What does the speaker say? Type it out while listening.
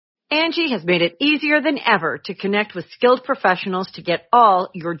Angie has made it easier than ever to connect with skilled professionals to get all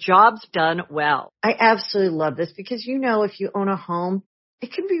your jobs done well. I absolutely love this because, if you own a home,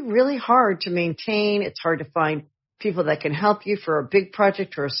 it can be really hard to maintain. It's hard to find people that can help you for a big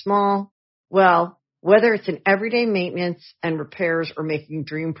project or a small. Well, whether it's in everyday maintenance and repairs or making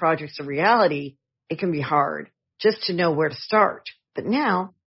dream projects a reality, it can be hard just to know where to start. But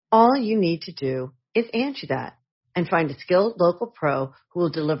now, all you need to do is Angie that and find a skilled local pro who will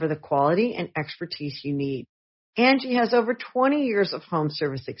deliver the quality and expertise you need. Angie has over 20 years of home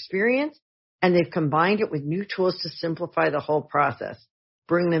service experience, and they've combined it with new tools to simplify the whole process.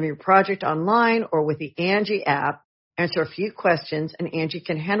 Bring them your project online or with the Angie app, answer a few questions, and Angie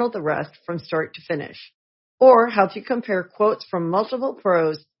can handle the rest from start to finish. Or help you compare quotes from multiple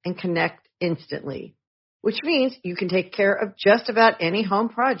pros and connect instantly, which means you can take care of just about any home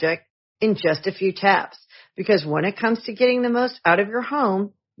project in just a few taps. Because when it comes to getting the most out of your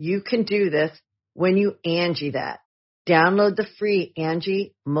home, you can do this when you Angie that. Download the free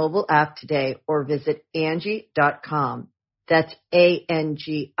Angie mobile app today or visit Angie.com. That's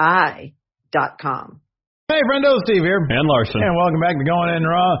ANGI.com. Hey, friendo, Steve here. And Larson. And welcome back to Going In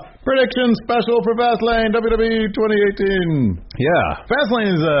Raw Prediction Special for FASTLANE WWE 2018. Yeah. FASTLANE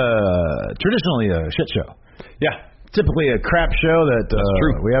is traditionally a shit show. Yeah. Typically a crap show that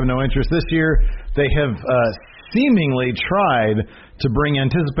we have no interest this year. They have seemingly tried to bring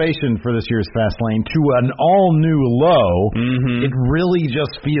anticipation for this year's FASTLANE to an all-new low. Mm-hmm. It really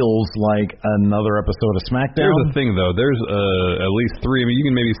just feels like another episode of SmackDown. Here's the thing, though. There's at least 3. I mean,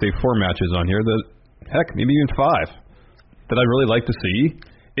 you can maybe say 4 matches on here. Heck, maybe even 5 that I'd really like to see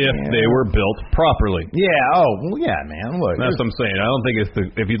if they were built properly. Yeah. Oh, well, yeah, man. Look, that's what I'm saying. I don't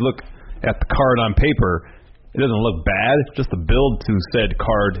think if you look at the card on paper, it doesn't look bad. Just the build to said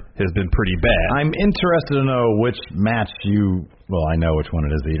card has been pretty bad. I'm interested to know which match well, I know which one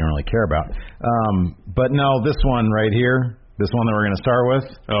it is that you don't really care about. But no, this one right here, this one that we're going to start with,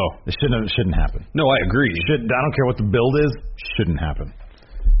 it shouldn't happen. No, I agree. I don't care what the build is, shouldn't happen.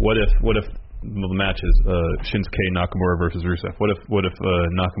 What if the match is Shinsuke Nakamura versus Rusev? What if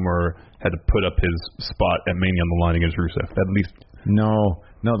Nakamura had to put up his spot at Mania on the line against Rusev? At least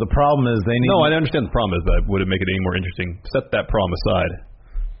No, the problem is they need... No, I understand the problem is, but would it make it any more interesting? Set that problem aside.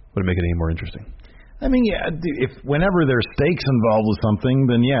 Would it make it any more interesting? I mean, yeah, whenever there's stakes involved with something,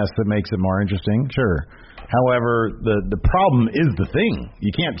 then yes, that makes it more interesting, sure. However, the problem is the thing. You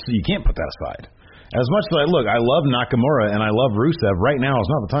can't put that aside. As much as I love Nakamura and I love Rusev, right now is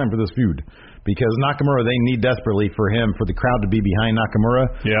not the time for this feud. Because Nakamura, they need desperately for the crowd to be behind Nakamura,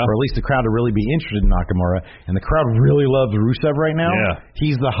 or at least the crowd to really be interested in Nakamura. And the crowd really loves Rusev right now. Yeah.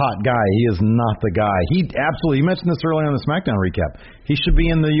 He's the hot guy. He is not the guy. You mentioned this earlier on the SmackDown recap. He should be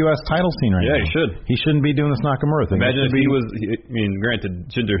in the U.S. title scene right now. Yeah, he should. He shouldn't be doing this Nakamura thing. Imagine if he was,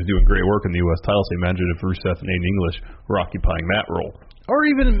 granted, Jinder's doing great work in the U.S. title scene. Imagine if Rusev and Aiden English were occupying that role. Or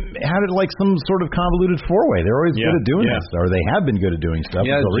even have it like some sort of convoluted four-way. They're always good at doing this, or they have been good at doing stuff.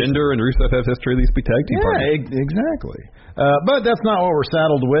 Yeah, Jinder and Rusev have history of these big tag team partners. Exactly. But that's not what we're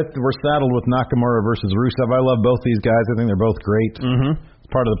saddled with. We're saddled with Nakamura versus Rusev. I love both these guys. I think they're both great. Mm-hmm.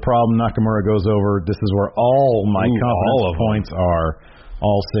 It's part of the problem. Nakamura goes over. This is where all my confidence points are.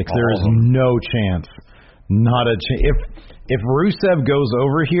 All 6. There is no chance. Not a chance. If Rusev goes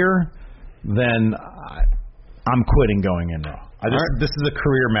over here, then I'm quitting going in now. This is a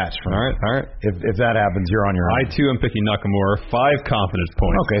career match for me. All right. If that happens, you're on your own. I, too, am picking Nakamura. 5 confidence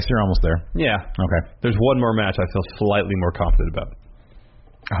points. Okay, so you're almost there. Yeah. Okay. There's one more match I feel slightly more confident about.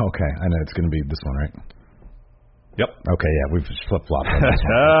 Okay. I know it's going to be this one, right? Yep. Okay, yeah, we've flip-flopped on this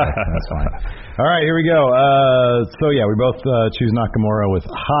one. That's fine. All right, here we go. We both choose Nakamura with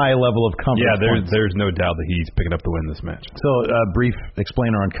high level of confidence points. There's no doubt that he's picking up the win this match. So, brief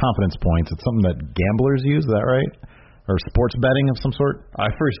explainer on confidence points. It's something that gamblers use, is that right? Or sports betting of some sort? I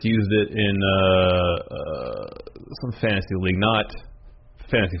first used it in some fantasy league, not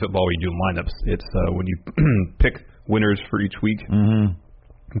fantasy football where you do lineups. It's when you pick winners for each week. Mm-hmm.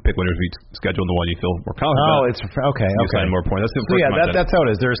 You pick winners for each schedule, and the one you feel more confident about. It's okay. You assign more points. That's how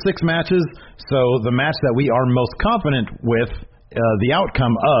it is. There are 6 matches, so the match that we are most confident with, the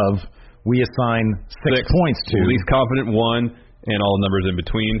outcome of, we assign 6 points to. Least confident 1, and all the numbers in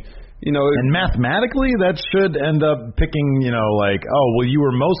between. And mathematically, that should end up picking, you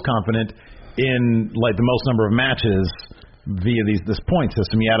were most confident in the most number of matches via this point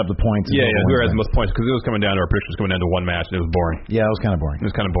system. You add up the points. Who has the most points? Because it was coming down to our predictions coming down to 1 match, and it was boring. Yeah, it was kind of boring.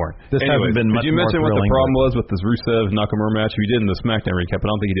 This hasn't been much more thrilling. Did you mention what the problem was with this Rusev Nakamura match? We did in the SmackDown recap, but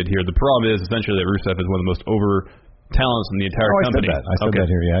I don't think he did here. The problem is essentially that Rusev is one of the most over talents in the entire company. I said that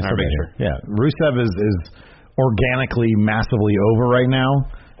here. Yeah, I said that here. Yeah, Rusev is organically massively over right now.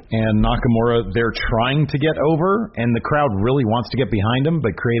 And Nakamura, they're trying to get over, and the crowd really wants to get behind him,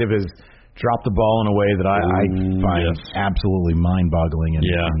 but Creative has dropped the ball in a way that I find absolutely mind-boggling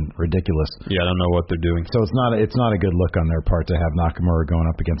and ridiculous. Yeah, I don't know what they're doing. So it's not a good look on their part to have Nakamura going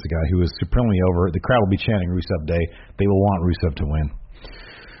up against a guy who is supremely over. The crowd will be chanting Rusev Day. They will want Rusev to win.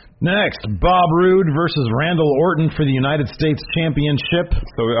 Next, Bob Roode versus Randall Orton for the United States Championship.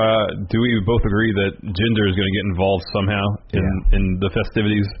 So do we both agree that Jinder is going to get involved somehow in the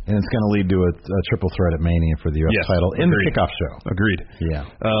festivities? And it's going to lead to a triple threat at Mania for the U.S. title in the kickoff show. Agreed. Yeah.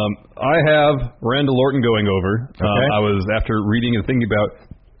 I have Randall Orton going over. Okay. I was, after reading and thinking about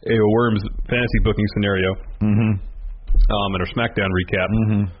A.O. Worm's fantasy booking scenario and our SmackDown recap,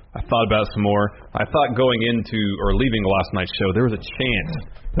 I thought about it some more. I thought going into or leaving last night's show, there was a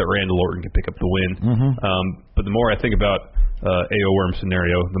chance that Randall Orton could pick up the win. But the more I think about A.O. Worm's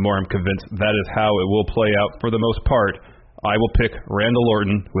scenario, the more I'm convinced that is how it will play out for the most part. I will pick Randall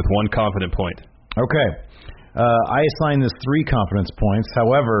Orton with 1 confident point. Okay. I assign this 3 confidence points.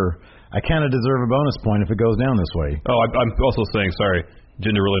 However, I kind of deserve a bonus point if it goes down this way. Oh, I'm also saying, sorry,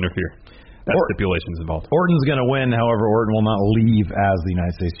 Jinder will interfere. That stipulation's involved. Orton's going to win. However, Orton will not leave as the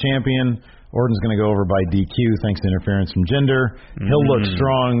United States champion. Orton's going to go over by DQ thanks to interference from Jinder. He'll look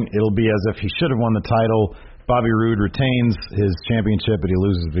strong. It'll be as if he should have won the title. Bobby Roode retains his championship, but he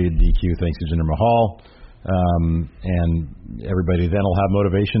loses via DQ thanks to Jinder Mahal. And everybody then will have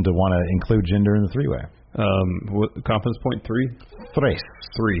motivation to want to include Jinder in the 3-way. What confidence point? 3? 3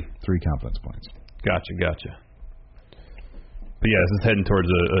 confidence points. Gotcha. But yeah, this is heading towards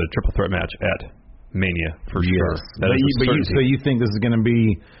a triple threat match at Mania for sure. So you think this is going to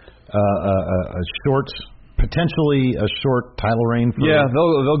be a short, potentially a short title reign for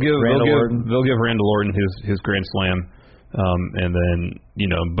they'll give Randall Orton his Grand Slam, and then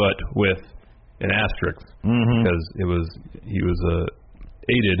but with an asterisk because he was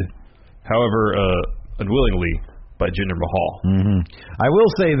aided, however unwillingly, by Jinder Mahal. I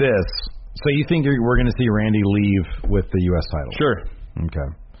will say this. So you think we're going to see Randy leave with the U.S. title? Sure. Okay.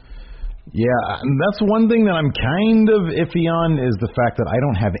 Yeah, that's one thing that I'm kind of iffy on is the fact that I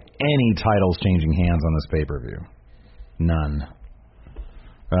don't have any titles changing hands on this pay-per-view. None.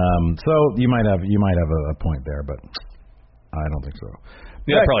 So you might have a point there, but I don't think so.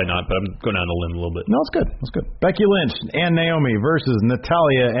 Yeah, probably not, but I'm going down the limb a little bit. No, it's good. It's good. Becky Lynch and Naomi versus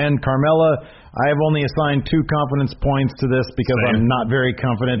Natalya and Carmella. I have only assigned 2 confidence points to this because I'm not very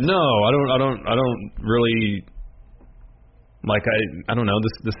confident. No, I don't really like. I don't know.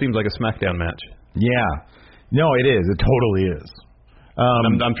 This seems like a SmackDown match. Yeah. No, it is. It totally is.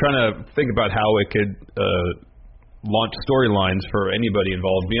 I'm trying to think about how it could launch storylines for anybody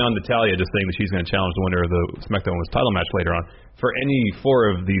involved beyond Natalya just saying that she's going to challenge the winner of the SmackDown Women's title match later on. For any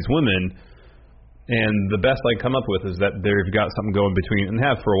 4 of these women, and the best I come up with is that they've got something going between, and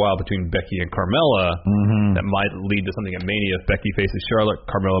have for a while, between Becky and Carmella that might lead to something at Mania. If Becky faces Charlotte,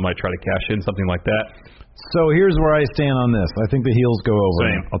 Carmella might try to cash in, something like that. So here's where I stand on this. I think the heels go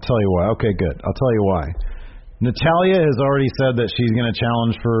over. Same. I'll tell you why. Okay, good. I'll tell you why. Natalya has already said that she's going to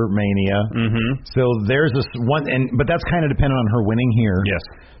challenge for Mania. So there's this one, but that's kind of dependent on her winning here. Yes.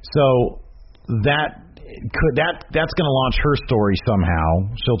 So that's going to launch her story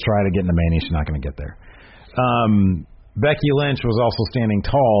somehow. She'll try to get into Mania. She's not going to get there. Becky Lynch was also standing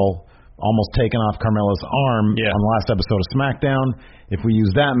tall, almost taking off Carmella's arm on the last episode of SmackDown. If we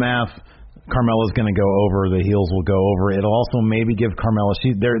use that math, Carmella's going to go over. The heels will go over. It'll also maybe give Carmella.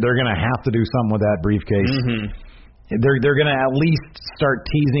 They're going to have to do something with that briefcase. They're going to at least start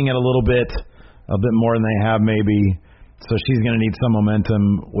teasing it a bit more than they have maybe. So she's going to need some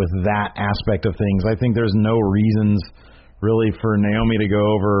momentum with that aspect of things. I think there's no reasons really for Naomi to go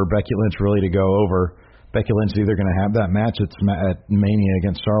over or Becky Lynch really to go over. Becky Lynch is either going to have that match at Mania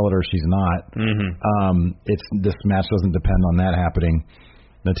against Charlotte or she's not. This match doesn't depend on that happening.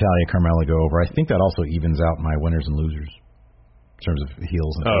 Natalya, Carmella go over. I think that also evens out my winners and losers in terms of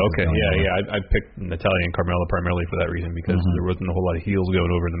heels. Oh, okay. Yeah. I picked Natalya and Carmella primarily for that reason because there wasn't a whole lot of heels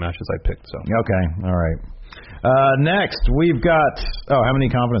going over in the matches I picked. So okay. All right. Next, we've got... Oh, how many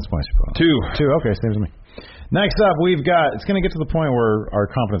confidence points? 2. Okay, same as me. Next up, we've got... It's going to get to the point where our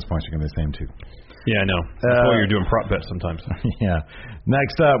confidence points are going to be the same, too. Yeah, I know. That's why you're doing prop bets sometimes. Yeah.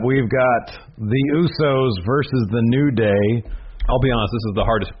 Next up, we've got the Usos versus the New Day. I'll be honest, this is the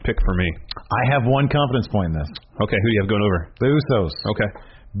hardest pick for me. I have 1 confidence point in this. Okay, who do you have going over? The Usos. Okay.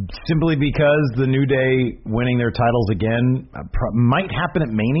 Simply because the New Day winning their titles again might happen at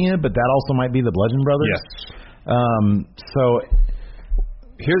Mania, but that also might be the Bludgeon Brothers. Yes. So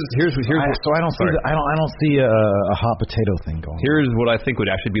here's I don't see a hot potato thing going. Here's what I think would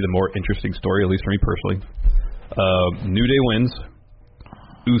actually be the more interesting story, at least for me personally. New Day wins.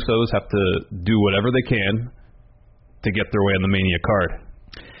 Usos have to do whatever they can to get their way on the Mania card.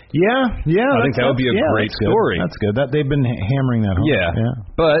 Yeah. I think that would be a great story. That's good. That they've been hammering that home. Yeah.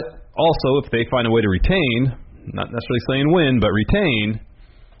 But also, if they find a way to retain, not necessarily saying win, but retain,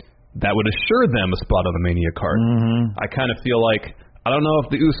 that would assure them a spot on the Mania card. Mm-hmm. I kind of feel like, I don't know if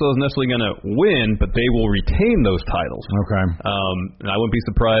the Usos necessarily going to win, but they will retain those titles. Okay. And I wouldn't be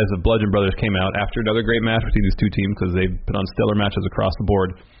surprised if Bludgeon Brothers came out after another great match between these two teams, because they've put on stellar matches across the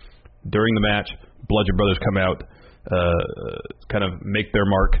board. During the match, Bludgeon Brothers come out, kind of make their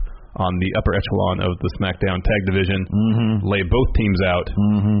mark on the upper echelon of the SmackDown Tag Division, lay both teams out,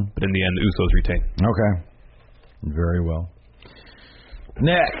 but in the end, the Usos retain. Okay. Very well.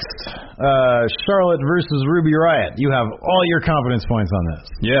 Next, Charlotte versus Ruby Riott. You have all your confidence points on this.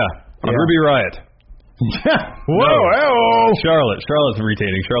 Yeah. Ruby Riott. Whoa. Charlotte's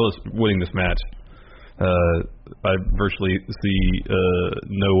retaining. Charlotte's winning this match. I virtually see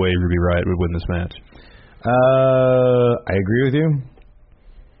no way Ruby Riott would win this match. I agree with you.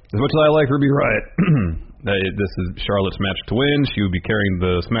 As much as I like Ruby Riott, this is Charlotte's match to win. She would be carrying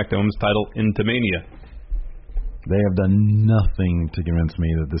the SmackDown Women's title into Mania. They have done nothing to convince me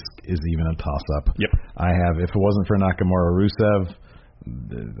that this is even a toss-up. Yep. If it wasn't for Nakamura Rusev,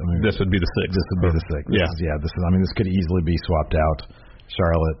 this would be the sixth. This would be the sixth. This could easily be swapped out.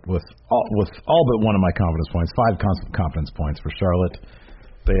 Charlotte with all but one of my confidence points, 5 confidence points for Charlotte.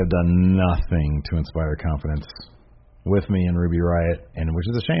 They have done nothing to inspire confidence with me and Ruby Riott, and which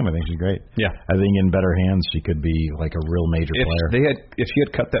is a shame. I think she's great. Yeah. I think in better hands she could be like a real major player. If she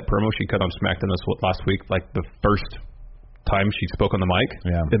had cut that promo she cut on SmackDown last week, like the first time she spoke on the mic,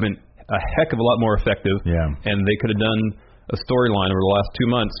 it'd been a heck of a lot more effective. Yeah. And they could have done a storyline over the last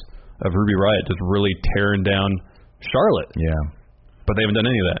 2 months of Ruby Riott just really tearing down Charlotte. Yeah. But they haven't done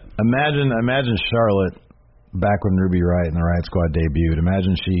any of that. Imagine Charlotte back when Ruby Riott and the Riott Squad debuted.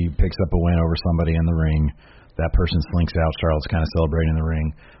 Imagine she picks up a win over somebody in the ring. That person slinks out. Charlotte's kind of celebrating in the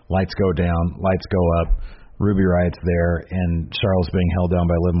ring. Lights go down. Lights go up. Ruby Riott's there, and Charlotte's being held down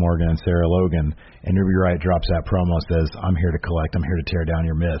by Liv Morgan and Sarah Logan. And Ruby Riott drops that promo, says, "I'm here to collect. I'm here to tear down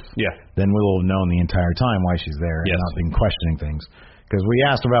your myth." Yeah. Then we'll have known the entire time why she's there and not been questioning things. Because we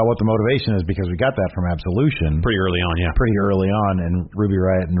asked about what the motivation is, because we got that from Absolution. Pretty early on, and Ruby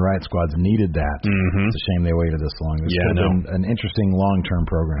Riott and Riott Squads needed that. Mm-hmm. It's a shame they waited this long. This could have been an interesting long-term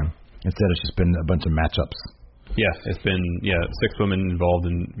program. Instead, it's just been a bunch of matchups. Yes, it's been 6 women involved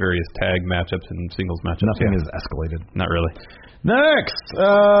in various tag matchups and singles matchups. Nothing is escalated. Not really. Next,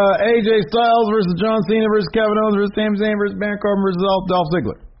 AJ Styles versus John Cena versus Kevin Owens versus Sami Zayn versus Baron Corbin versus Dolph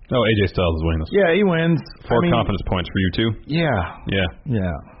Ziggler. Oh, AJ Styles is winning this. Yeah, he wins. 4 confidence points for you too. Yeah.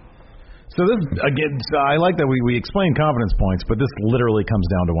 So this again, I like that we explain confidence points, but this literally comes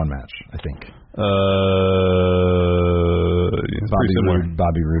down to one match, I think.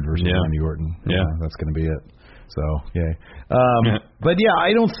 Bobby Roode versus Randy Orton. Yeah, that's going to be it. So, yay. But yeah,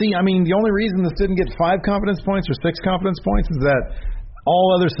 I don't see, the only reason this didn't get 5 confidence points or 6 confidence points is that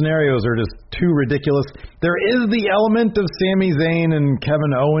all other scenarios are just too ridiculous. There is the element of Sami Zayn and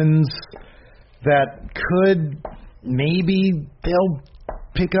Kevin Owens that could, maybe they'll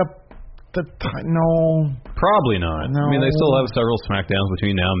pick up no. Probably not. No. They still have several SmackDowns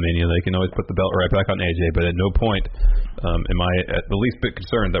between now and Mania. They can always put the belt right back on AJ, but at no point am I at the least bit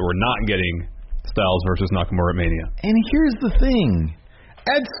concerned that we're not getting Styles versus Nakamura at Mania. And here's the thing.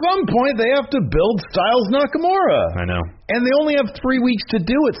 At some point, they have to build Styles Nakamura. I know. And they only have 3 weeks to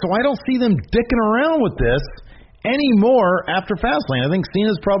do it, so I don't see them dicking around with this anymore after Fastlane. I think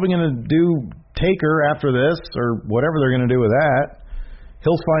Cena's probably going to do Taker after this, or whatever they're going to do with that.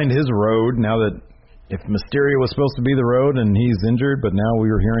 He'll find his road now that if Mysterio was supposed to be the road and he's injured, but now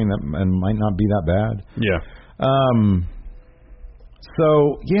we were hearing that and might not be that bad. Yeah.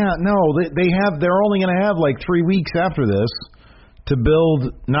 So, they're only going to have like 3 weeks after this to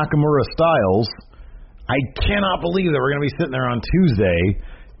build Nakamura Styles. I cannot believe that we're going to be sitting there on Tuesday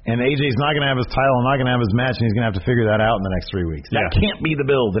and AJ's not going to have his title, not going to have his match, and he's going to have to figure that out in the next 3 weeks. That can't be the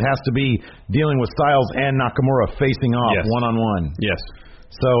build. It has to be dealing with Styles and Nakamura facing off one-on-one. Yes.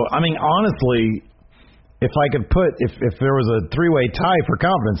 So, honestly, if I could put, if there was a 3-way tie for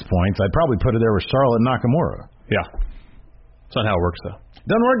confidence points, I'd probably put it there with Charlotte and Nakamura. Yeah. That's not how it works, though.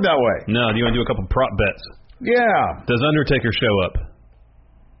 Doesn't work that way. No, do you want to do a couple prop bets? Yeah. Does Undertaker show up?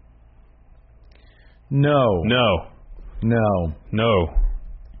 No. No.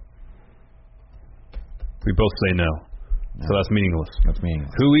 We both say no. So that's meaningless.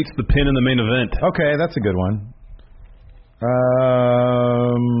 Who eats the pin in the main event? Okay, that's a good one.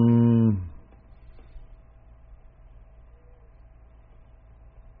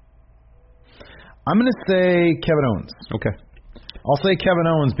 I'm going to say Kevin Owens. Okay. I'll say Kevin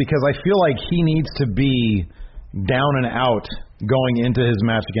Owens because I feel like he needs to be down and out going into his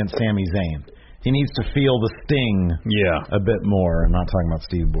match against Sami Zayn. He needs to feel the sting a bit more. I'm not talking about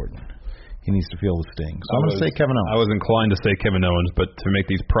Steve Borden. He needs to feel the sting. So I'm going to say Kevin Owens. I was inclined to say Kevin Owens, but to make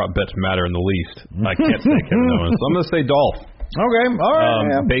these prop bets matter in the least, I can't say Kevin Owens. So I'm going to say Dolph. Okay, all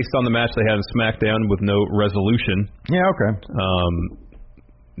right. Based on the match they had in SmackDown with no resolution. Yeah, okay.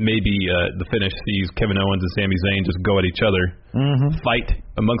 Maybe the finish sees Kevin Owens and Sami Zayn just go at each other, fight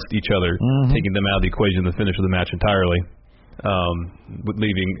amongst each other, taking them out of the equation, the finish of the match entirely,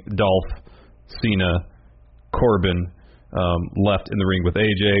 leaving Dolph, Cena, Corbin left in the ring with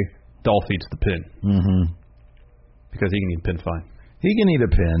AJ. Dolph eats the pin because he can eat a pin fine. He can eat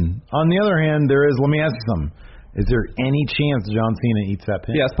a pin. On the other hand, let me ask you something. Is there any chance John Cena eats that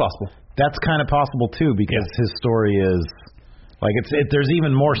pin? Yeah, it's possible. That's kind of possible too because his story is like there's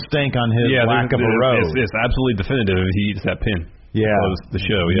even more stank on his lack of a road. It's absolutely definitive if he eats that pin. Yeah, the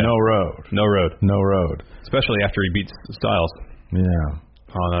show. Yeah, no road. Especially after he beats Styles. Yeah.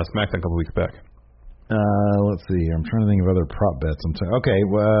 On SmackDown a couple weeks back. Let's see here. I'm trying to think of other prop bets. Okay,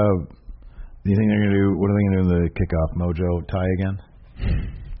 well, do you think they're going to do? What are they going to do in the kickoff? Mojo tie again?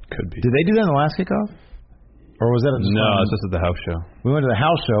 Could be. Did they do that in the last kickoff? Or was that? No, it's just at the house show. We went to the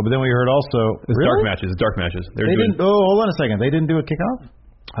house show, but then we heard also dark matches. Dark matches. They didn't. Oh, hold on a second. They didn't do a kickoff?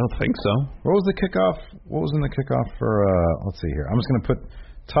 I don't think so. What was the kickoff? What was in the kickoff for? Let's see here. I'm just going to put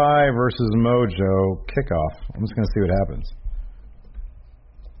Ty versus Mojo kickoff. I'm just going to see what happens.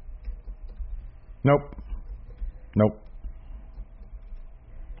 Nope.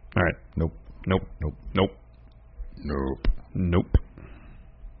 All right. Nope.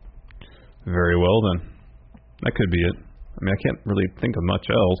 Very well, then. That could be it. I mean, I can't really think of much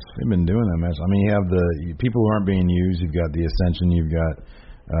else. They've been doing that match. I mean, you have the people who aren't being used. You've got the Ascension. You've got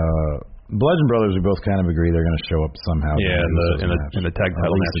Bludgeon Brothers. We both kind of agree they're going to show up somehow. Yeah, in the tag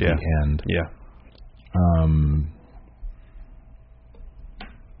title match. At the end. Yeah.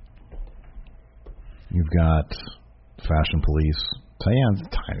 You've got Fashion Police.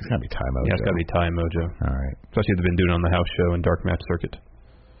 It's got to be Ty Mojo. Yeah, it's got to be Ty Mojo. All right. Especially if they've been doing it on the house show and dark match circuit.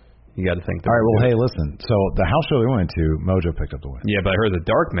 You got to think. All right, well, hey, listen. So the house show we went to, Mojo picked up the win. Yeah, but I heard the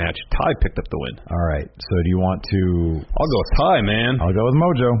dark match, Ty picked up the win. All right. So do you want to... I'll go with Ty, man. I'll go with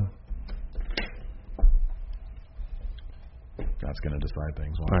Mojo. That's going to decide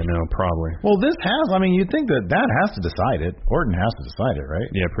things. I know, probably. Well, you'd think that has to decide it. Orton has to decide it,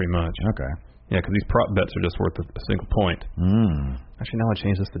 right? Yeah, pretty much. Okay. Yeah, because these prop bets are just worth a single point. Actually, now I'll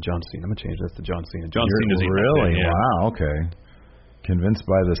change this to John Cena. I'm going to change this to John Cena. Cena's really? Yeah. Wow, okay. Convinced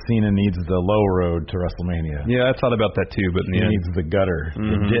by the Cena needs the low road to WrestleMania. Yeah, I thought about that too, but in the end, needs the gutter,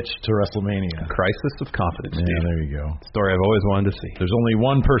 the ditch to WrestleMania. Crisis of confidence, Yeah, Steve. there you go. Story I've always wanted to see. There's only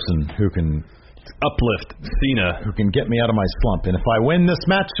one person who can uplift Cena, who can get me out of my slump, and if I win this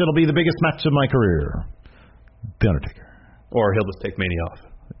match, it'll be the biggest match of my career. The Undertaker. Or he'll just take Mania off.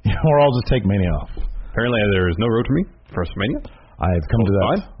 Or I'll just take Mania off. Apparently, there is no road to me for WrestleMania. I've come to that.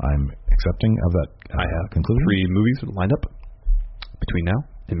 Fine. I'm accepting of that I have conclusion. 3 movies lined up between now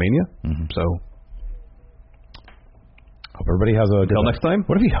and Mania. So, hope everybody has a good until next time.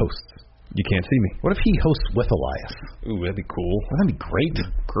 What if he hosts? You can't see me. What if he hosts with Elias? Ooh, that'd be cool. Wouldn't that be great?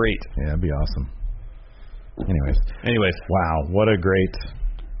 Great. Yeah, that'd be awesome. Anyways. Wow, what a great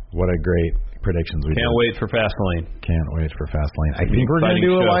predictions we Can't wait for FASTLANE. Can't wait for FASTLANE. I think we're going to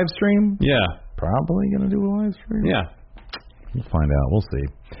do a live stream. Yeah. Probably going to do a live stream. Yeah. We'll find out. We'll see.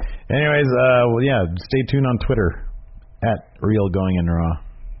 Anyways, stay tuned on Twitter @RealGoingInRaw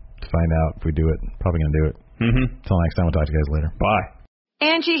to find out if we do it. Probably going to do it. Until next time, we'll talk to you guys later. Bye.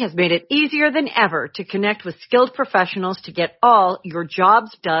 Angie has made it easier than ever to connect with skilled professionals to get all your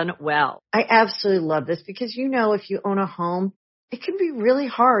jobs done well. I absolutely love this because, if you own a home, it can be really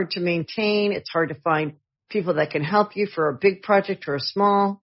hard to maintain. It's hard to find people that can help you for a big project or a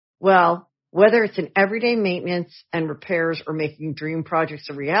small. Well, whether it's in everyday maintenance and repairs or making dream projects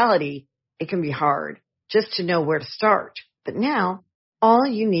a reality, it can be hard just to know where to start. But now, all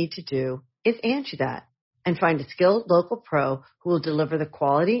you need to do is Angie that and find a skilled local pro who will deliver the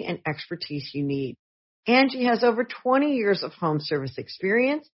quality and expertise you need. Angie has over 20 years of home service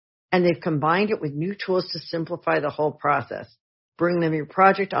experience, and they've combined it with new tools to simplify the whole process. Bring them your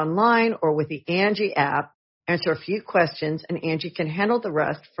project online or with the Angie app, answer a few questions, and Angie can handle the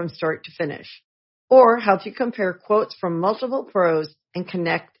rest from start to finish. Or help you compare quotes from multiple pros and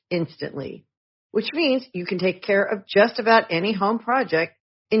connect instantly, which means you can take care of just about any home project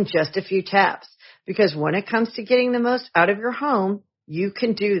in just a few taps. Because when it comes to getting the most out of your home, you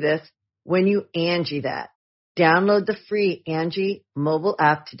can do this when you Angie that. Download the free Angie mobile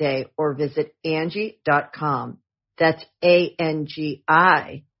app today or visit Angie.com. That's ANGI.com.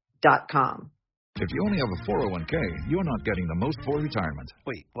 If you only have a 401k, you're not getting the most for retirement.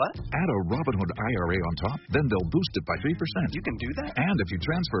 Wait, what? Add a Robinhood IRA on top, then they'll boost it by 3%. You can do that? And if you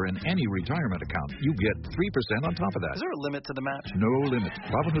transfer in any retirement account, you get 3% on top of that. Is there a limit to the match? No limit.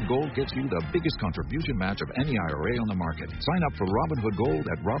 Robinhood Gold gets you the biggest contribution match of any IRA on the market. Sign up for Robinhood Gold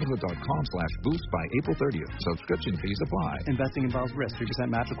at Robinhood.com/boost by April 30th. Subscription fees apply. Investing involves risk. 3%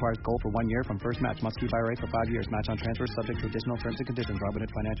 match requires gold for 1 year from first match. Must keep IRA for 5 years. Match on transfer subject to additional terms and conditions.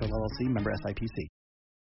 Robinhood Financial LLC, member SIPC.